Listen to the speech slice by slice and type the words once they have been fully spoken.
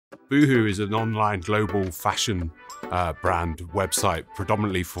Boohoo is an online global fashion brand website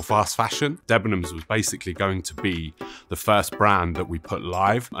predominantly for fast fashion. Debenhams was basically going to be the first brand that we put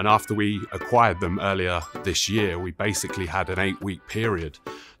live, and after we acquired them earlier this year, we basically had an 8-week period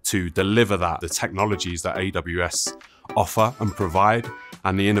to deliver the technologies that AWS offer and provide,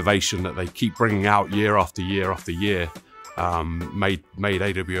 and the innovation that they keep bringing out year after year after year. Made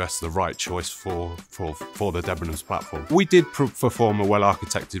AWS the right choice for the Debenhams platform. We did perform a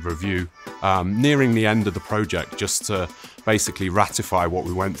well-architected review nearing the end of the project, just to basically ratify what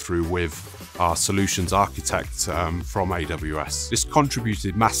we went through with our solutions architect from AWS. This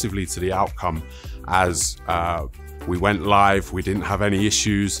contributed massively to the outcome as we went live, we didn't have any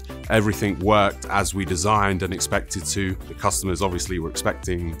issues, everything worked as we designed and expected to. The customers obviously were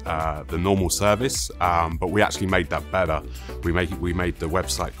expecting the normal service, but we actually made that better. We made the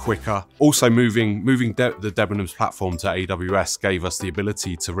website quicker. Also moving the Debenhams platform to AWS gave us the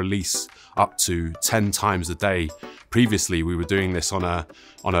ability to release up to 10 times a day. Previously, we were doing this on a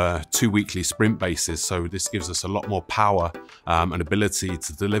 2-weekly sprint basis, so this gives us a lot more power and ability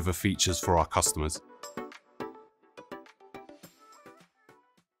to deliver features for our customers.